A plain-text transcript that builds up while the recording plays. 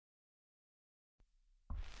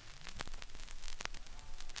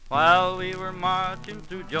while we were marching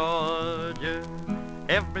through Georgia.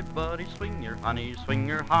 Everybody swing your honey, swing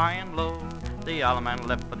your high and low. The Allemande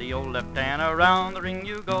left for the old left hand, around the ring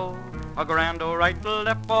you go. A grand old right to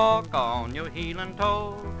left, walk on your heel and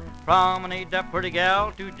toe. Promenade that pretty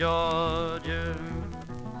gal to Georgia.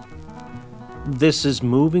 This is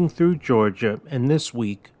Moving Through Georgia, and this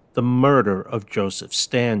week, the murder of Joseph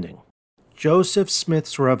Standing. Joseph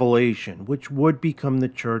Smith's Revelation, which would become the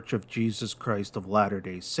Church of Jesus Christ of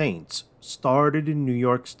Latter-day Saints, started in New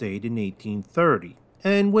York State in 1830,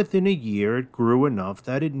 and within a year it grew enough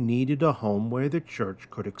that it needed a home where the church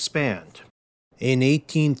could expand. In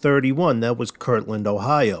 1831, that was Kirtland,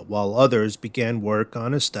 Ohio, while others began work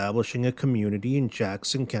on establishing a community in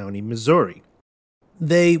Jackson County, Missouri.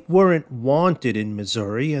 They weren't wanted in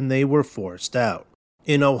Missouri, and they were forced out.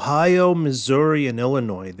 In Ohio, Missouri, and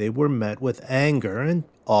Illinois, they were met with anger and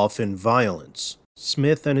often violence.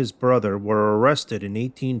 Smith and his brother were arrested in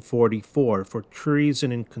 1844 for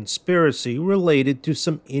treason and conspiracy related to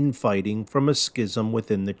some infighting from a schism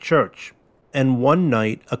within the church. And one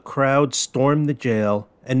night, a crowd stormed the jail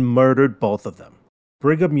and murdered both of them.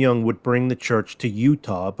 Brigham Young would bring the church to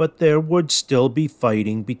Utah, but there would still be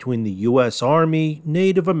fighting between the U.S. Army,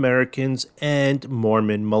 Native Americans, and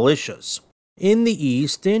Mormon militias. In the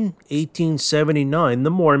East, in 1879,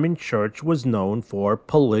 the Mormon Church was known for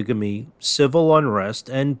polygamy, civil unrest,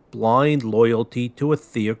 and blind loyalty to a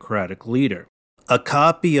theocratic leader. A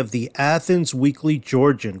copy of the Athens Weekly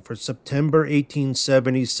Georgian for September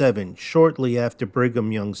 1877, shortly after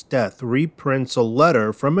Brigham Young's death, reprints a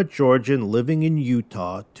letter from a Georgian living in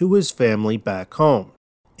Utah to his family back home.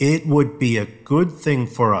 It would be a good thing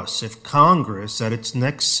for us if Congress at its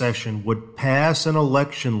next session would pass an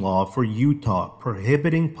election law for Utah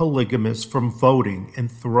prohibiting polygamists from voting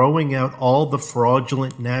and throwing out all the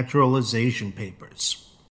fraudulent naturalization papers.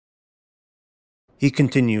 He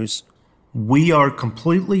continues, "We are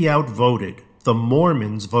completely outvoted, the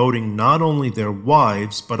Mormons voting not only their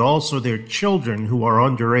wives but also their children who are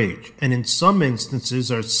underage, and in some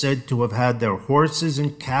instances are said to have had their horses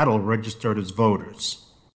and cattle registered as voters."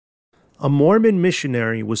 A Mormon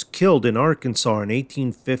missionary was killed in Arkansas in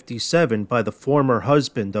 1857 by the former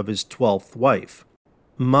husband of his 12th wife.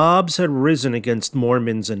 Mobs had risen against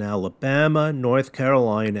Mormons in Alabama, North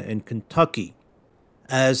Carolina, and Kentucky.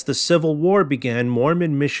 As the Civil War began,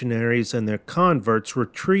 Mormon missionaries and their converts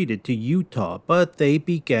retreated to Utah, but they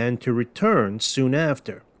began to return soon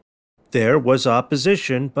after. There was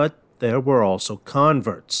opposition, but there were also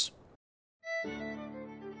converts.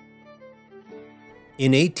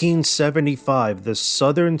 In 1875, the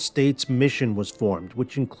Southern States Mission was formed,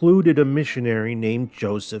 which included a missionary named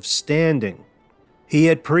Joseph Standing. He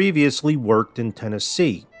had previously worked in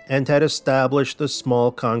Tennessee and had established a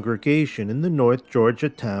small congregation in the North Georgia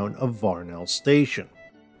town of Varnell Station.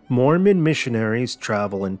 Mormon missionaries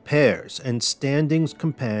travel in pairs, and Standing's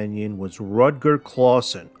companion was Rutger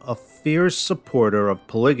Clawson, a fierce supporter of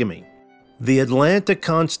polygamy. The Atlanta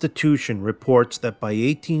Constitution reports that by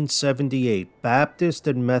 1878, Baptist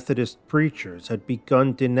and Methodist preachers had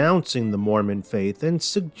begun denouncing the Mormon faith and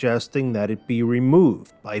suggesting that it be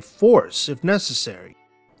removed, by force if necessary.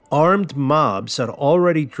 Armed mobs had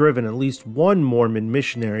already driven at least one Mormon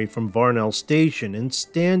missionary from Varnell Station, and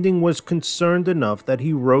Standing was concerned enough that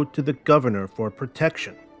he wrote to the governor for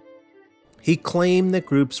protection. He claimed that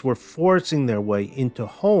groups were forcing their way into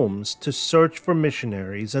homes to search for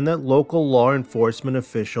missionaries and that local law enforcement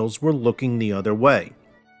officials were looking the other way.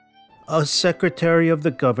 A secretary of the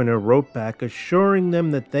governor wrote back assuring them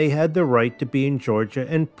that they had the right to be in Georgia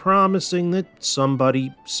and promising that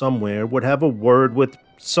somebody somewhere would have a word with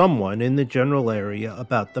someone in the general area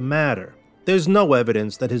about the matter. There's no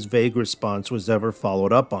evidence that his vague response was ever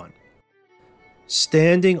followed up on.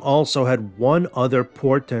 Standing also had one other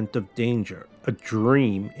portent of danger, a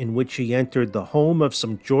dream in which he entered the home of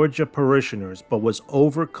some Georgia parishioners but was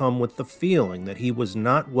overcome with the feeling that he was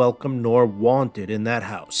not welcome nor wanted in that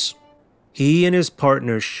house. He and his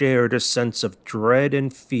partner shared a sense of dread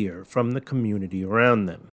and fear from the community around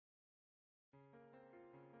them.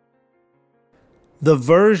 The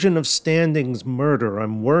version of Standing's murder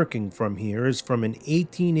I'm working from here is from an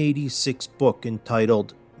 1886 book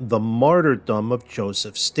entitled The Martyrdom of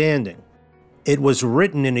Joseph Standing. It was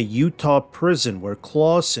written in a Utah prison where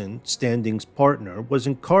Clawson, Standing's partner, was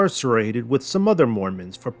incarcerated with some other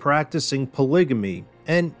Mormons for practicing polygamy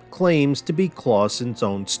and claims to be Clawson's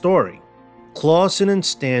own story. Clawson and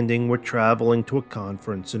Standing were traveling to a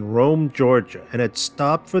conference in Rome, Georgia, and had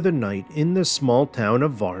stopped for the night in the small town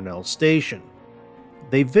of Varnell Station.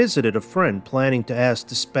 They visited a friend planning to ask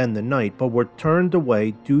to spend the night, but were turned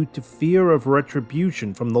away due to fear of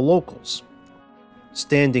retribution from the locals.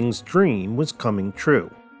 Standing's dream was coming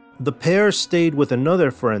true. The pair stayed with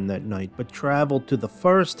another friend that night but traveled to the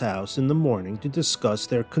first house in the morning to discuss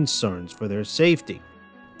their concerns for their safety.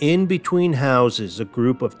 In between houses, a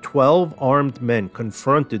group of 12 armed men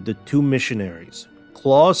confronted the two missionaries.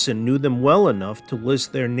 Clausen knew them well enough to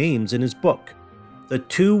list their names in his book. The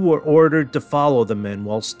two were ordered to follow the men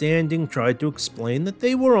while Standing tried to explain that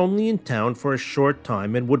they were only in town for a short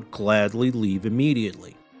time and would gladly leave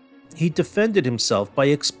immediately. He defended himself by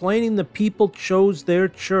explaining the people chose their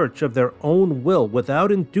church of their own will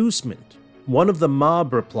without inducement. One of the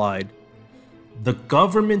mob replied, "The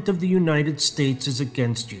government of the United States is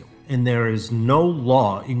against you, and there is no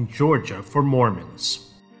law in Georgia for Mormons."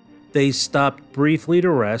 They stopped briefly to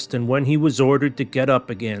rest, and when he was ordered to get up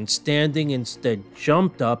again, Standing instead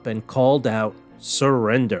jumped up and called out,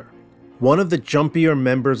 "Surrender." One of the jumpier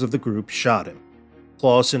members of the group shot him.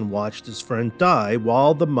 Clausen watched his friend die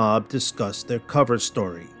while the mob discussed their cover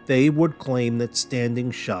story. They would claim that Standing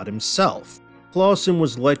shot himself. Clausen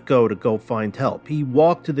was let go find help. He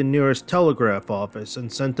walked to the nearest telegraph office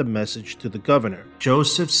and sent a message to the governor.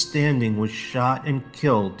 Joseph Standing was shot and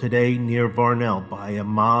killed today near Varnell by a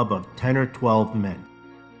mob of 10 or 12 men.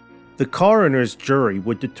 The coroner's jury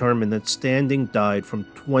would determine that Standing died from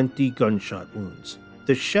 20 gunshot wounds.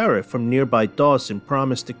 The sheriff from nearby Dawson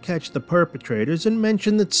promised to catch the perpetrators and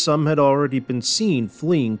mentioned that some had already been seen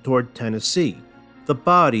fleeing toward Tennessee. The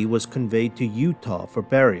body was conveyed to Utah for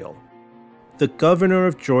burial. The governor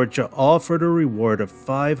of Georgia offered a reward of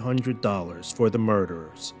 $500 for the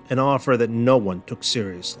murderers, an offer that no one took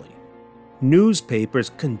seriously.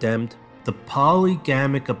 Newspapers condemned the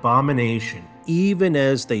polygamic abomination, even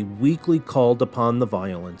as they weakly called upon the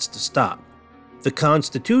violence to stop. The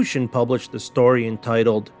Constitution published a story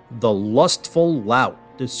entitled "The Lustful Lout,"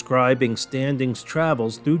 describing Standing's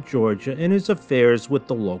travels through Georgia and his affairs with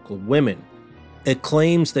the local women. It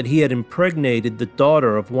claims that he had impregnated the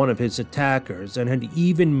daughter of one of his attackers and had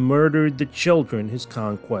even murdered the children his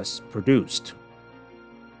conquests produced.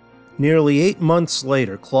 Nearly 8 months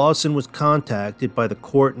later, Clausen was contacted by the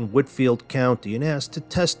court in Whitfield County and asked to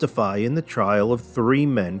testify in the trial of 3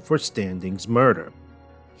 men for Standing's murder.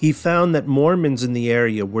 He found that Mormons in the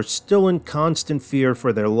area were still in constant fear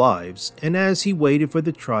for their lives, and as he waited for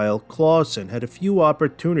the trial, Clausen had a few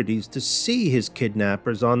opportunities to see his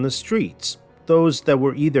kidnappers on the streets, those that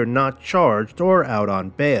were either not charged or out on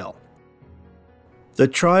bail. The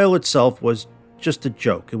trial itself was just a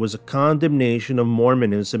joke. It was a condemnation of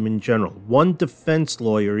Mormonism in general. One defense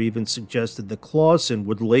lawyer even suggested that Clausen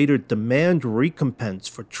would later demand recompense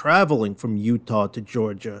for traveling from Utah to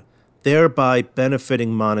Georgia, thereby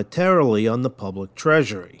benefiting monetarily on the public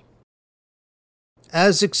treasury.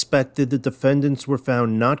 As expected, the defendants were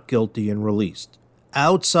found not guilty and released.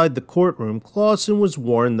 Outside the courtroom, Clausen was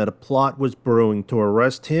warned that a plot was brewing to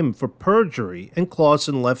arrest him for perjury, and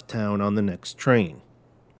Clausen left town on the next train.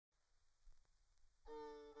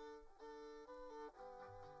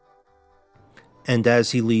 And as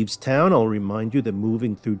he leaves town, I'll remind you that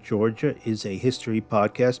Moving Through Georgia is a history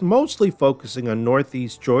podcast, mostly focusing on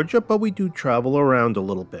Northeast Georgia, but we do travel around a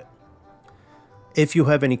little bit. If you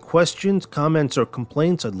have any questions, comments, or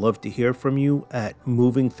complaints, I'd love to hear from you at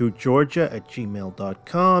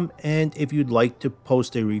movingthroughgeorgia@gmail.com. And if you'd like to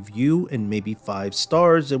post a review and maybe 5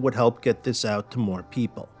 stars, it would help get this out to more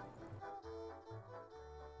people.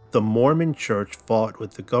 The Mormon Church fought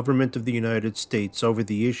with the government of the United States over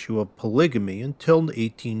the issue of polygamy until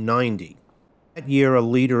 1890. That year, a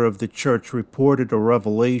leader of the church reported a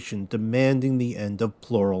revelation demanding the end of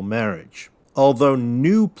plural marriage, although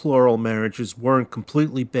new plural marriages weren't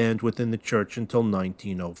completely banned within the church until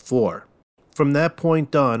 1904. From that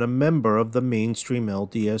point on, a member of the mainstream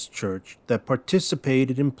LDS Church that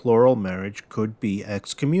participated in plural marriage could be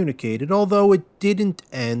excommunicated, although it didn't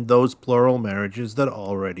end those plural marriages that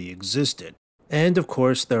already existed. And of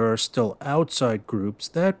course, there are still outside groups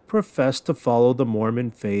that profess to follow the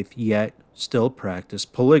Mormon faith yet still practice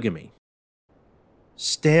polygamy.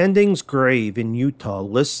 Standing's grave in Utah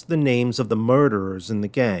lists the names of the murderers in the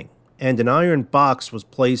gang, and an iron box was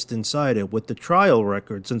placed inside it with the trial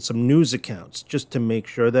records and some news accounts, just to make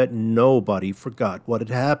sure that nobody forgot what had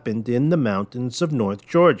happened in the mountains of North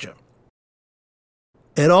Georgia.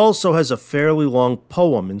 It also has a fairly long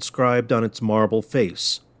poem inscribed on its marble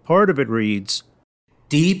face. Part of it reads,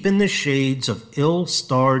 "Deep in the shades of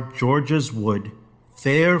ill-starred Georgia's wood,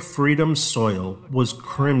 fair freedom's soil was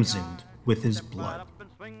crimsoned with his blood."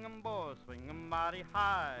 Swing 'em mighty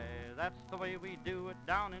high, that's the way we do it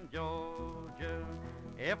down in Georgia.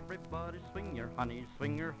 Everybody swing your honey,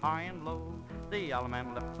 swing her high and low. The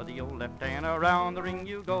Allemande left for the old left and around the ring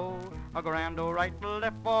you go. A grand old right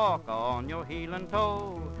left walk on your heel and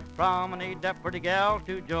toe. Promenade that pretty gal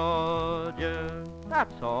to Georgia.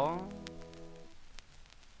 That's all.